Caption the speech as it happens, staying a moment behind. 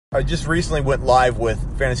I just recently went live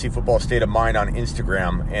with Fantasy Football State of Mind on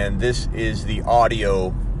Instagram, and this is the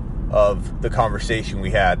audio of the conversation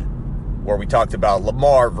we had where we talked about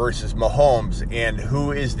Lamar versus Mahomes and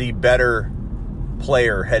who is the better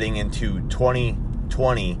player heading into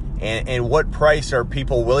 2020 and what price are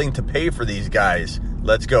people willing to pay for these guys.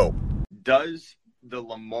 Let's go. Does the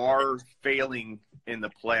Lamar failing in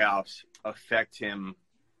the playoffs affect him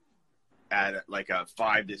at like a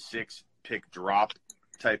 5 to 6 pick drop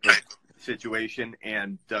type of situation,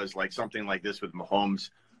 and does like something like this with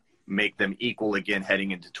Mahomes make them equal again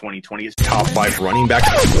heading into 2020? Top 5 running back.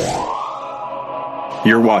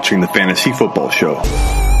 You're watching the Fantasy Football Show.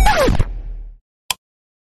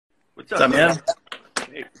 What's up, man?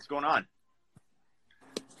 Hey, what's going on?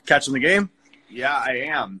 Catching the game? Yeah, I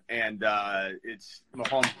am, and it's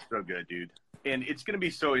Mahomes is so good, dude, and it's going to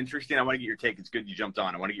be so interesting. I want to get your take. It's good you jumped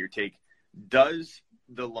on. I want to get your take. Does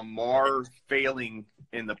the Lamar failing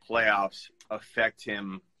in the playoffs affect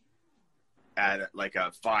him at like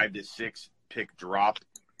a 5 to 6 pick drop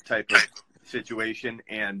type of situation,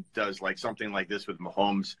 and does like something like this with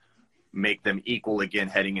Mahomes make them equal again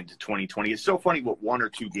heading into 2020? It's so funny what 1 or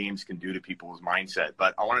 2 games can do to people's mindset,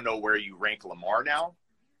 but I want to know where you rank Lamar now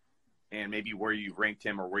and maybe where you ranked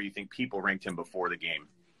him or where you think people ranked him before the game.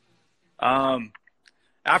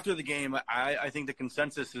 After the game, I think the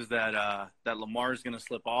consensus is that Lamar is going to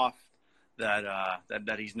slip off,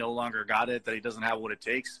 that he's no longer got it, that he doesn't have what it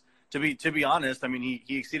takes. To be honest, I mean,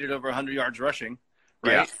 he exceeded over 100 yards rushing,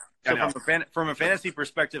 right? Yeah, so from a fantasy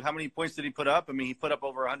perspective, how many points did he put up? I mean, he put up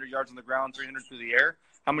over 100 yards on the ground, 300 through the air.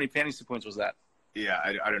 How many fantasy points was that? Yeah,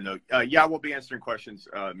 I don't know. Yeah, we'll be answering questions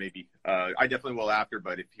maybe. I definitely will after,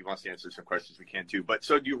 but if he wants to answer some questions, we can too. But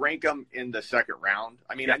so do you rank him in the second round?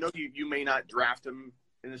 I mean, I know you may not draft him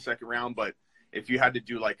in the second round, but if you had to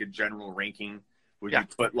do like a general ranking, would you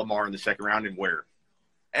put Lamar in the second round, and where?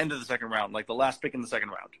 End of the second round, like the last pick in the second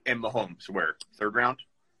round. And Mahomes, where? Third round?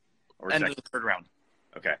 Or End second? of the third round.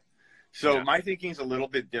 Okay. So my thinking is a little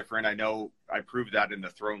bit different. I know I proved that in the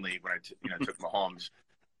Throne League when I took Mahomes.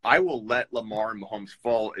 I will let Lamar and Mahomes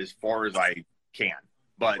fall as far as I can.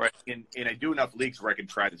 But and I do enough leagues where I can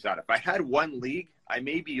try this out. If I had one league, I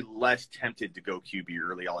may be less tempted to go QB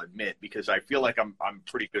early, I'll admit, because I feel like I'm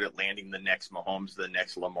pretty good at landing the next Mahomes, the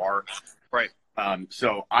next Lamar. Right.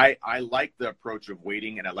 So I like the approach of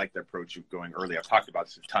waiting, and I like the approach of going early. I've talked about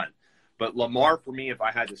this a ton. But Lamar, for me, if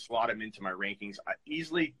I had to slot him into my rankings,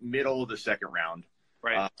 easily middle of the second round.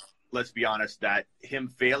 Right. Let's be honest, that him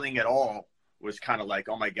failing at all was kind of like,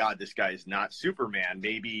 oh, my God, this guy is not Superman.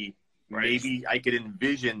 Maybe I could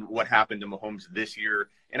envision what happened to Mahomes this year.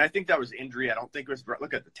 And I think that was injury. I don't think it was –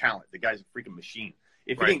 look at the talent. The guy's a freaking machine.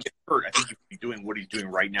 If he didn't get hurt, I think he would be doing what he's doing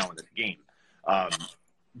right now in the game.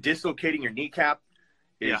 Dislocating your kneecap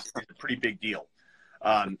is a pretty big deal.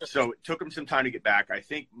 So it took him some time to get back. I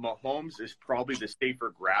think Mahomes is probably the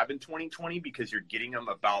safer grab in 2020 because you're getting him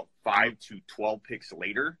about 5 to 12 picks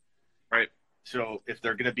later. Right. So if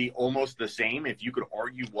they're going to be almost the same, if you could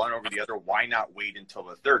argue one over the other, why not wait until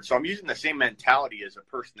the third? So I'm using the same mentality as a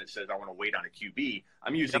person that says I want to wait on a QB.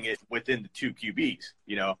 I'm using it within the 2 QBs,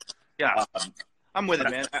 you know? Yeah. I'm with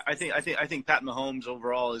it, man. I think Pat Mahomes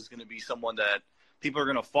overall is going to be someone that people are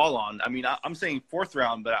going to fall on. I mean, I'm saying 4th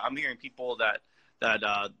round, but I'm hearing people that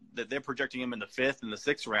they're projecting him in the 5th and the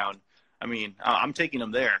 6th round. I mean, I'm taking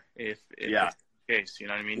him there if that's the case. You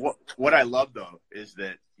know what I mean? What I love, though, is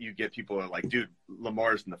that you get people who are like, dude,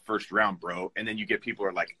 Lamar's in the 1st round, bro. And then you get people who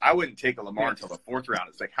are like, I wouldn't take a Lamar until the 4th round.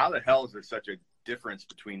 It's like, how the hell is there such a difference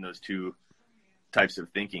between those two types of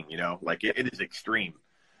thinking, you know? Like, it is extreme.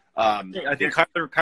 I think Kyler